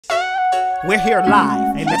We're here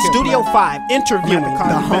live at Studio 5 interviewing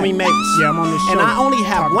the homie Mavis. Yeah, I'm on this show. And I only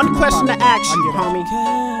have one question to ask you, homie.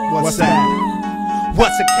 What's that?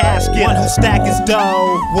 What's a cash getter? One who stack his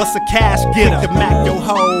dough. What's a cash getter? To Mac your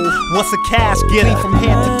hoe. What's a cash getter? From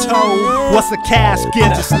head to toe. What's a cash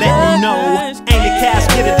getter? Just let me know. Ain't a cash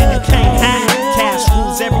getter, then you can't hang. Cash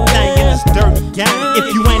rules everything in this dirty game. If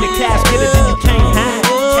you ain't a cash getter, then you can't hang.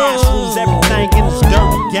 Cash rules everything in this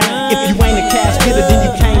dirty game. If you ain't a cash getter, then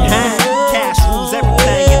you can't hang. Cash rules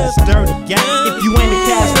everything in this dirty game. If you ain't a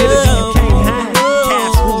cash getter, then you can't hang.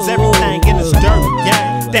 Cash rules everything in this dirty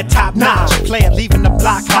game. That top notch player leaving the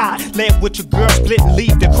block hot. Lay up with your girl, split and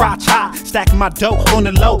leave the crotch hot. Stacking my dough on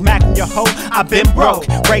the low, macking your hoe. I've been broke,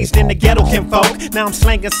 raised in the ghetto, kinfolk. Now I'm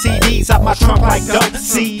slanging CDs out my trunk like dope.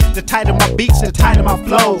 See, the tighter my beats, the tighter my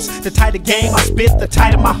flows. The tighter game I spit, the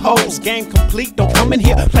tighter my hoes. Game complete, don't come in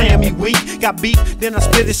here playing me weak. Got beat, then I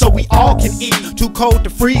split it so we all can eat. Too cold to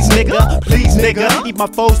freeze, nigga. Please, nigga. Eat my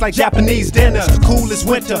foes like Japanese dinners. Cool as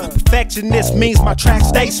winter. Perfectionist means my tracks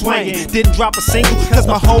stay swinging. Didn't drop a single, cause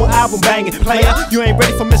my whole album banging. Player, you ain't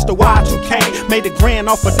ready for Mr. Y2K. Made a grand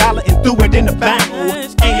off $1 and threw it in the bank.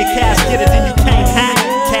 Ain't a cash getter, then you can't hang.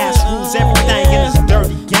 Cash rules everything in this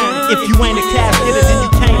dirty game. If you ain't a cash getter, then you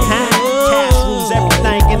can't hang. Cash rules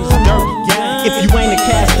everything in this dirty game. If you ain't a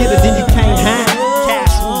cash getter, then you can't hang.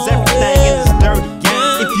 Cash rules everything in this dirty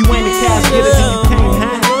game. If you ain't a cash getter, then you can't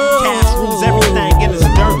hang. Cash rules everything in this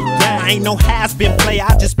dirty game. I ain't no has-been player,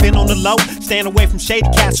 I just been on the low. Staying away from shady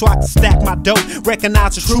cats so I can stack my dough.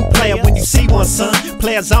 Recognize a true player when you see one, son.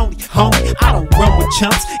 Players only, homie, I don't run with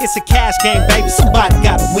chumps. It's a cash game, baby, somebody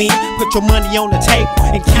gotta win. Put your money on the table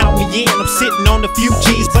and count me in. I'm sitting on a few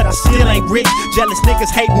G's, but I still ain't rich. Jealous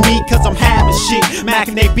niggas hating me cause I'm having shit.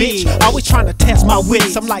 Macking they bitch, always trying to test my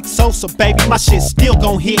wits. I'm like Sosa, baby, my shit still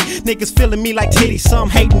gon' hit. Niggas feeling me like titties, some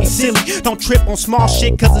hating me silly. Don't trip on small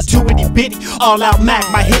shit cause it's too itty bitty. All out Mac,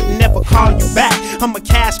 my hit and never call you back. I'm a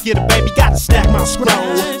cash getter, baby, gotta stack my scrolls.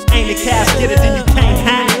 Ain't a cash getter, then you can't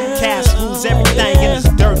hang. Cash rules everything in this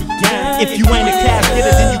dirty game. If you ain't a cash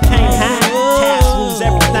getter, then you can't hang. Cash rules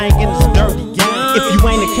everything in this dirty game. If you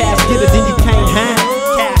ain't a cash getter, then you can't hang.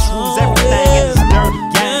 Cash rules everything in this dirty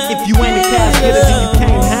game. If you ain't a cash getter, then you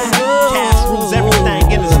can't hang. Cash rules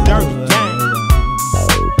everything in this dirty game.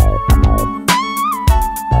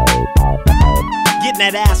 Getting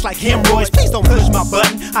that ass like hemorrhoids, please don't push my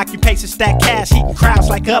button. Occupation stack cash, heating crowds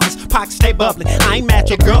like others. Pockets stay bubbling, I ain't mad,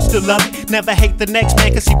 your girl still love it. Never hate the next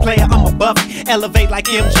man cause he player, I'm above it. Elevate like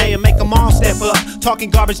MJ and make them all step up. Talking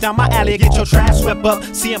garbage down my alley, get your trash swept up.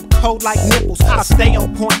 See I'm cold like nipples, I stay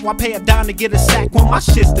on point. Why pay a dime to get a sack when my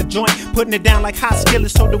shit's the joint? Putting it down like hot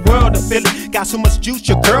skillets so the world will feel it. Got so much juice,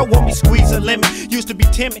 your girl want me squeeze a lemon. Used to be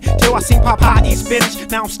timid till I seen Pop High eat spinach.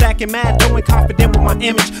 Now I'm stacking mad, doing confident with my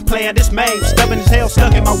image. Player this Mavis, stubborn as hell,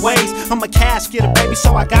 stuck in my ways. I'm a cash getter, baby,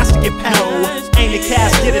 so I got to get paid. Ain't a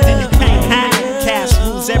cash getter, then you can't hang. Cash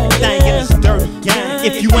rules everything in this dirty game.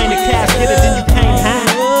 If you ain't a cash getter, then you can't hang.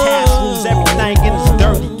 Cash rules everything in this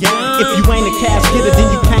dirty game. If you ain't a cash getter, then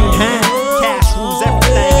you can't hang. Cash rules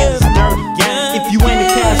everything in this dirty game. If you ain't a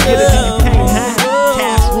cash getter, then you can't hang.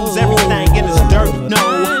 Cash rules everything in this dirty. No,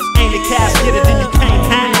 ain't a cash getter, then you can't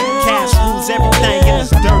hang. Cash rules everything in this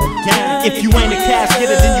dirty game. If you ain't a cash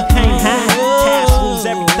getter, then you can't hang. Cash rules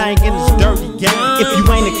everything in this dirty game. If you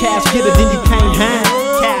ain't a cash getter, then you can't hang.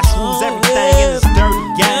 Cash rules everything in this dirty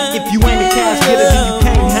game. If you ain't a cash getter, then you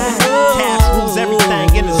can't hang. Cash rules everything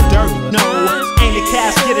in this dirty. No, ain't a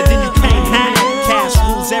cash getter, then you can't hang. Cash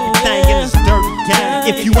rules everything in this dirty game.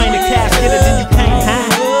 If you ain't a cash getter, then you can't hang.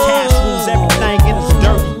 Cash rules everything in this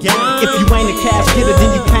dirty game. If you ain't a cash getter,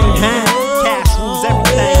 then you can't hang. Cash rules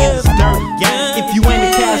everything in this dirty game. If you ain't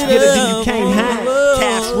a cash getter, then you can't hang.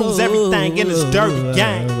 Cash rules everything in this dirty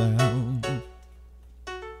game.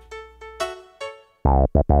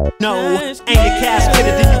 No, ain't a cash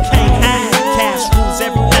getter, then you can't hang. Cash rules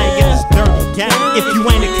everything in this dirty game. If you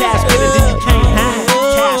ain't a cash getter, then you can't hang.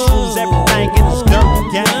 Cash rules everything in this dirty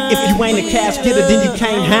game. If you ain't a cash getter, then you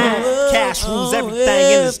can't hang. Cash rules everything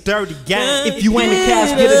in this dirty game. If you ain't a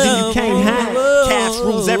cash getter, then you can't hang. Cash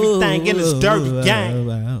rules everything in this dirty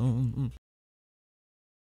game.